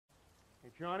Hey,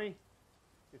 Johnny,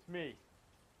 it's me.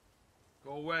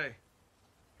 Go away.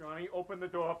 Johnny, open the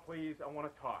door, please. I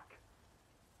want to talk.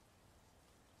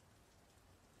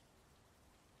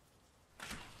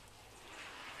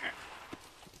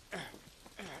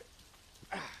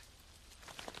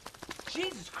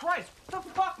 Jesus Christ! What the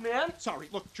fuck, man? Sorry,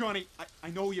 look, Johnny, I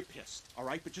know you're pissed, all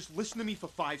right? But just listen to me for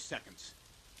 5 seconds.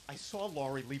 I saw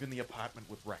Laurie leaving the apartment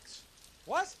with Rex.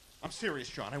 What? I'm serious,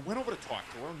 John. I went over to talk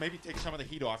to her and maybe take some of the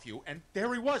heat off you, and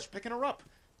there he was, picking her up.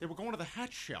 They were going to the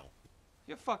hatch shell.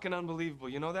 You're fucking unbelievable,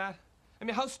 you know that? I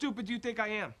mean, how stupid do you think I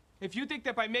am? If you think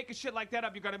that by making shit like that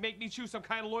up, you're gonna make me choose some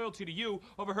kind of loyalty to you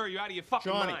over her, you're out of your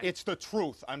fucking Johnny, mind. it's the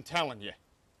truth, I'm telling you.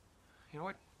 You know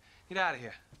what? Get out of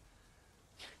here.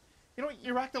 You know,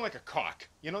 you're acting like a cock.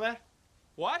 You know that?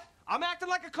 What? I'm acting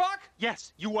like a cock?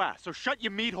 Yes, you are. So shut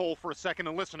your meat hole for a second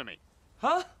and listen to me.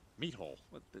 Huh? Meat hole?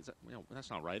 What is that? You know, that's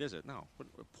not right, is it? No.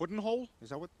 Pudding hole? Is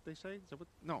that what they say? Is that what?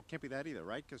 No, it can't be that either,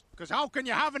 right? Because how can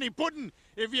you have any pudding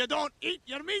if you don't eat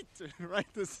your meat? Right?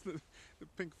 This the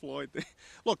Pink Floyd thing.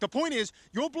 Look, the point is,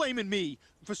 you're blaming me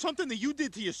for something that you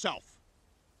did to yourself.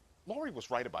 Laurie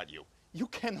was right about you. You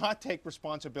cannot take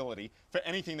responsibility for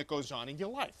anything that goes on in your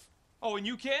life. Oh, and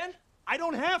you can? I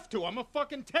don't have to. I'm a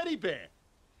fucking teddy bear.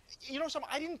 You know something?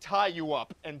 I didn't tie you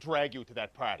up and drag you to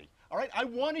that party. All right? I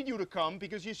wanted you to come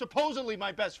because you're supposedly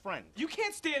my best friend. You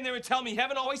can't stand there and tell me you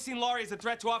haven't always seen Laurie as a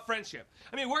threat to our friendship.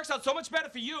 I mean, it works out so much better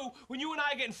for you when you and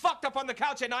I are getting fucked up on the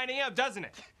couch at 9 a.m., doesn't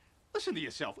it? Listen to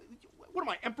yourself. What am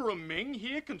I, Emperor Ming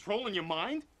here, controlling your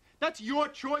mind? That's your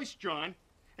choice, John.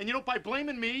 And you know, by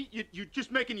blaming me, you're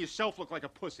just making yourself look like a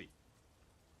pussy.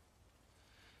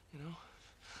 You know,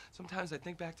 sometimes I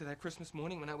think back to that Christmas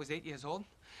morning when I was 8 years old.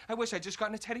 I wish I'd just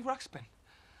gotten a Teddy Ruxpin.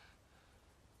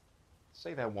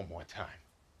 Say that one more time.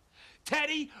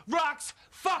 Teddy Rux's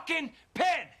fucking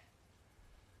pin!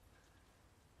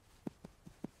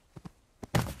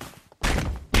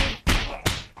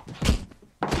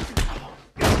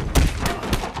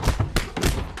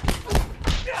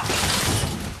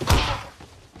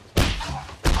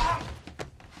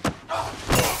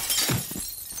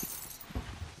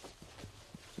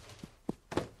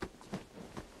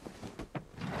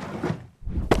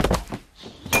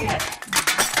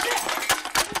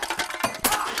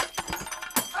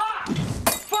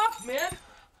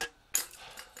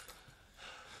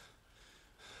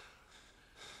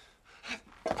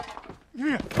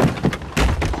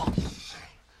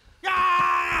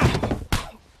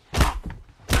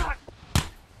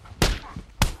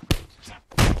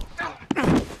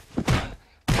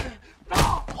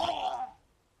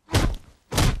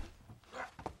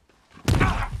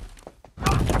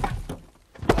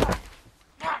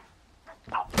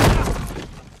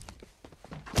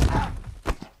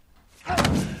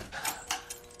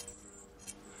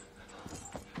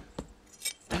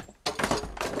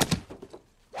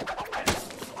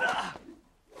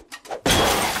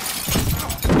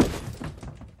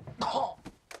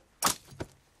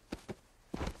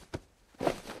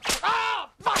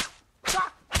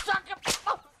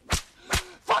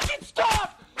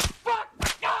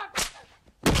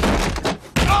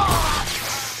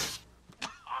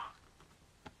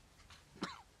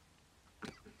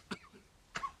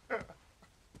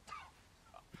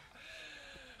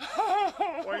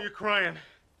 Why are you crying?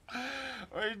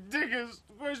 My dick is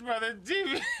squished by the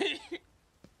TV.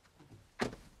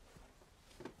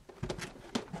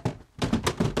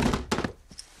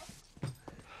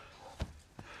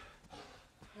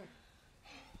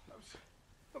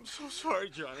 I'm so sorry,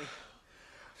 Johnny.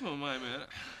 Oh, my man.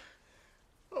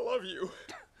 I love you.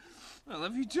 I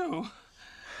love you, too.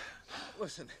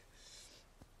 Listen,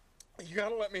 you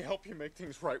gotta let me help you make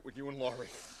things right with you and Laurie.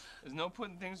 There's no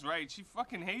putting things right. She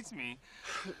fucking hates me.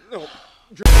 No.